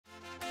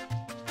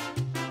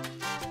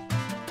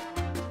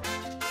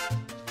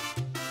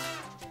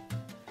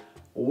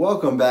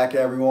Welcome back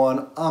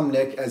everyone, I'm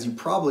Nick, as you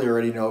probably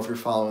already know if you're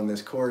following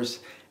this course,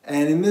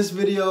 and in this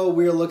video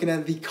we are looking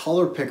at the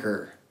color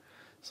picker.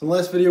 So in the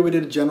last video we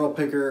did a general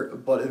picker,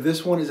 but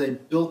this one is a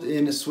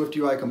built-in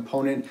SwiftUI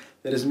component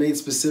that is made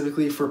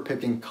specifically for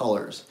picking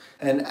colors.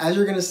 And as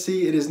you're going to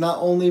see, it is not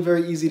only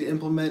very easy to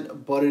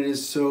implement, but it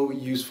is so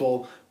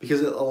useful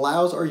because it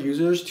allows our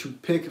users to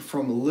pick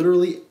from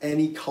literally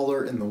any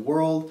color in the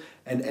world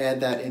and add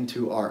that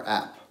into our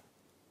app.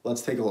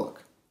 Let's take a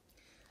look.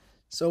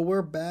 So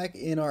we're back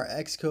in our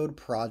Xcode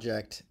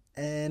project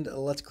and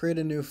let's create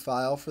a new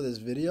file for this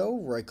video.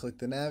 Right click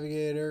the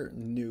navigator,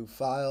 new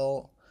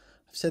file.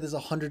 I've said this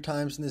 100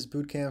 times in this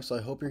bootcamp, so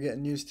I hope you're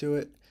getting used to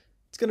it.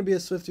 It's going to be a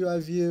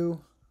SwiftUI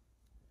view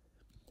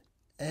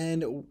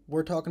and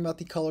we're talking about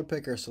the color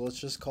picker. So let's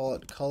just call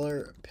it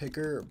color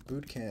picker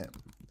bootcamp.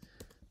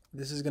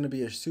 This is going to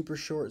be a super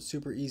short,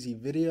 super easy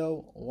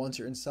video. Once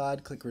you're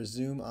inside, click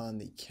resume on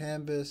the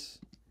canvas.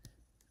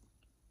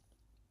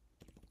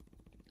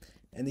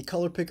 And the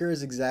color picker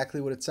is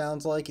exactly what it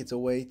sounds like. It's a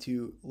way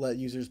to let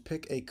users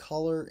pick a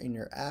color in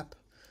your app.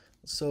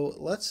 So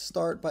let's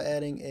start by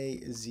adding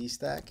a Z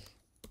stack.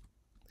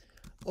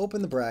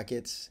 Open the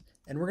brackets,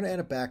 and we're going to add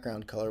a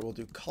background color. We'll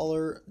do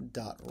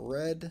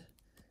color.red,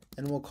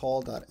 and we'll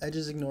call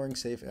 .edges ignoring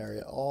safe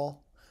area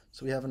all.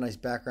 So we have a nice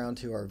background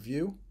to our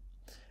view.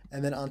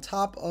 And then on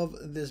top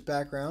of this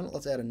background,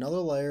 let's add another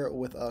layer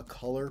with a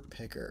color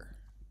picker.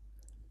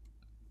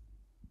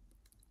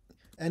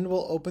 And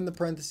we'll open the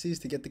parentheses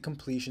to get the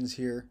completions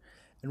here.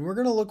 And we're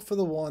going to look for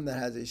the one that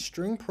has a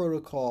string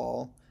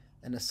protocol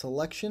and a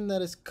selection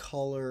that is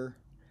color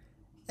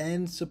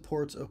and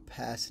supports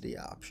opacity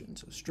options.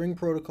 So string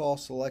protocol,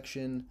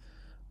 selection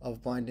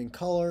of binding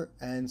color,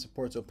 and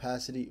supports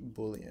opacity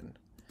Boolean.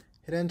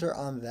 Hit enter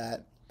on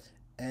that.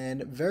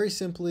 And very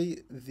simply,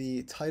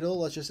 the title,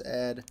 let's just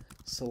add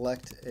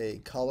select a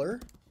color.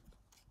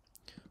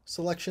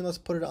 Selection, let's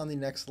put it on the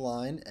next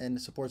line, and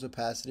supports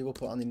opacity we'll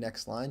put on the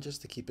next line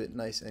just to keep it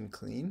nice and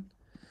clean.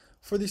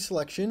 For the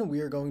selection,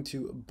 we are going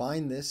to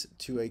bind this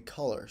to a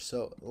color.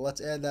 So let's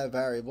add that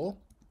variable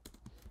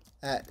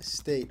at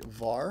state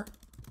var.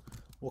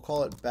 We'll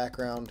call it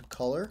background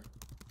color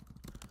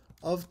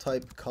of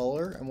type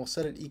color, and we'll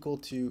set it equal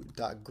to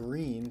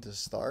 .green to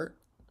start.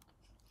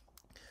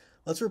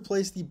 Let's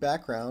replace the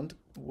background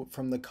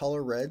from the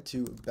color red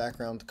to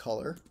background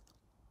color.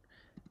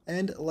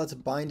 And let's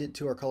bind it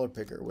to our color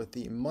picker with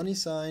the money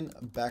sign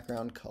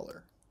background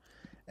color.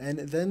 And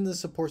then the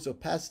supports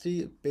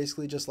opacity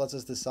basically just lets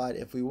us decide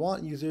if we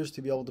want users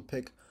to be able to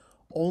pick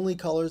only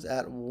colors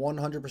at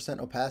 100%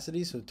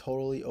 opacity, so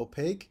totally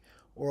opaque,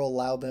 or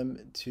allow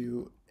them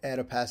to add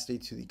opacity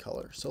to the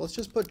color. So let's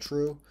just put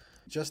true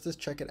just to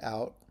check it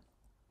out.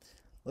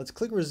 Let's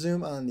click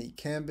resume on the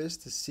canvas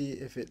to see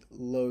if it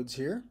loads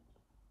here.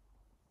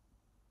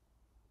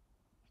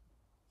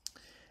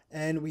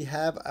 And we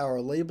have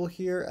our label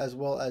here as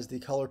well as the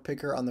color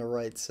picker on the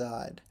right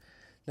side.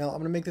 Now I'm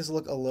going to make this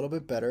look a little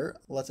bit better.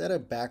 Let's add a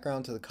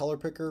background to the color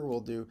picker.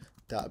 We'll do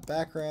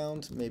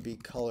 .background, maybe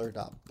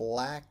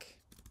color.black.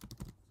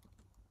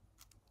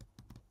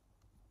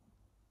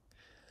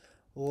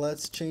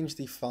 Let's change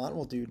the font.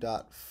 We'll do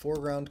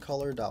 .foreground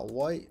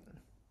color.white.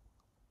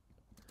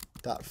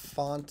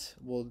 .font,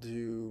 we'll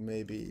do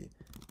maybe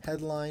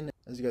headline.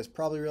 As you guys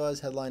probably realize,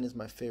 headline is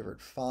my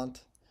favorite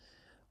font.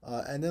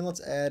 And then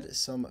let's add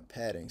some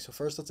padding. So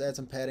first let's add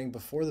some padding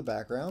before the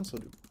background. So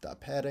we'll do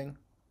 .padding.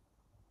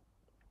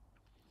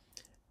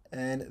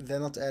 And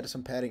then let's add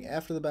some padding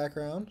after the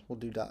background. We'll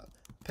do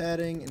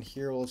 .padding, and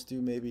here let's do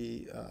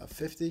maybe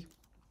 50.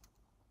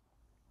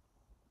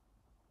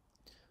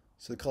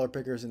 So the color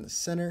picker is in the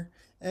center.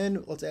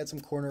 And let's add some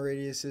corner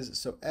radiuses.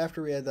 So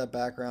after we add that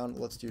background,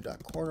 let's do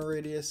 .corner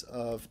radius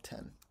of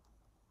 10.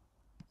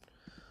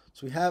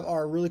 So we have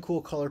our really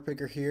cool color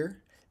picker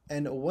here.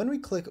 And when we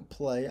click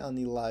play on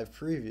the live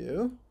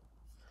preview,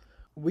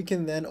 we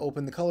can then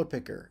open the color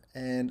picker.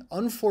 And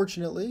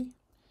unfortunately,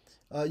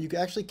 you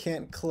actually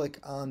can't click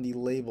on the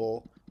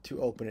label to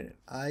open it.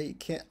 I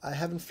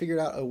haven't figured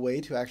out a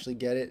way to actually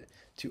get it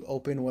to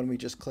open when we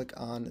just click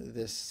on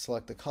this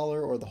select the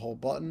color or the whole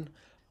button.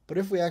 But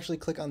if we actually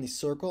click on the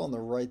circle on the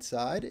right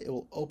side, it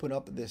will open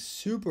up this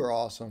super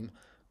awesome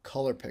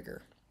color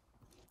picker.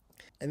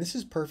 And this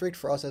is perfect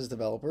for us as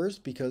developers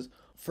because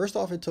first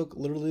off, it took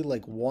literally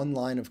like one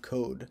line of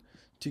code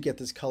to get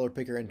this color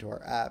picker into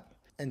our app.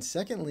 And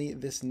secondly,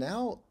 this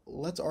now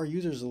lets our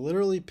users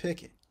literally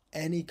pick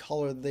any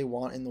color they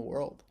want in the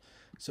world.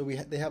 So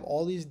they have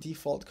all these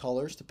default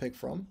colors to pick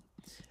from.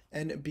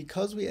 And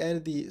because we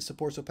added the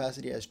supports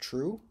opacity as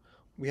true,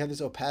 we have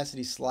this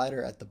opacity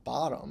slider at the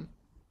bottom.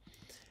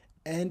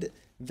 And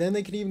then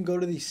they can even go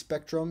to the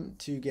spectrum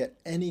to get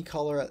any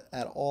color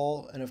at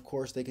all. And of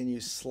course, they can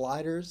use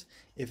sliders.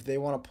 If they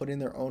want to put in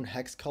their own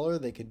hex color,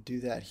 they could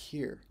do that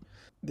here.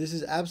 This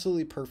is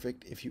absolutely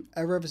perfect if you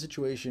ever have a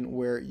situation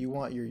where you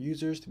want your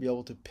users to be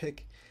able to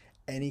pick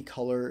any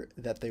color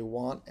that they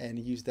want and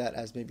use that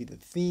as maybe the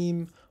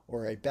theme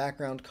or a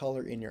background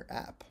color in your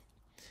app.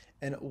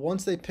 And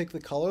once they pick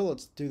the color,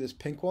 let's do this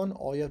pink one.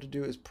 All you have to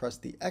do is press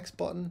the X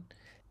button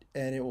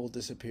and it will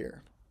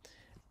disappear.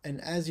 And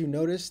as you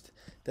noticed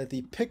that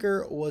the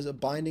picker was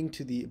binding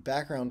to the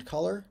background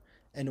color,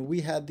 and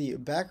we had the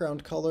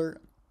background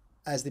color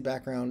as the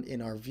background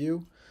in our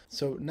view.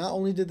 So not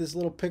only did this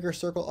little picker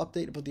circle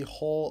update, but the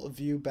whole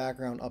view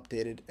background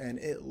updated, and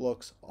it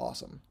looks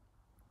awesome.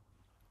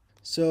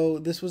 So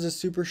this was a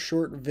super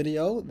short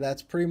video.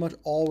 That's pretty much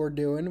all we're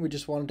doing. We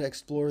just wanted to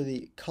explore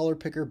the color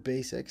picker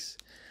basics.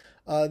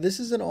 This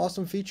is an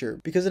awesome feature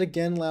because it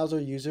again allows our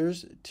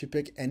users to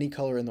pick any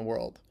color in the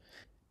world.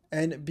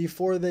 And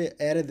before they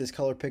added this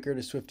color picker to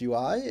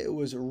SwiftUI, it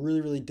was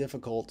really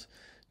difficult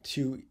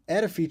to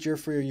add a feature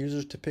for your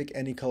users to pick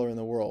any color in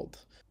the world.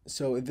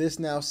 So this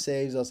now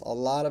saves us a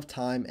lot of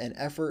time and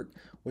effort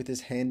with this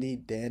handy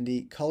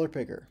dandy color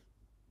picker.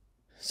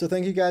 So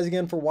thank you guys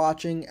again for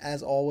watching.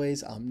 As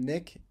always, I'm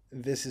Nick.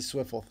 This is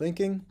Swiftful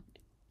Thinking,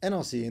 and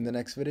I'll see you in the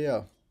next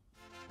video.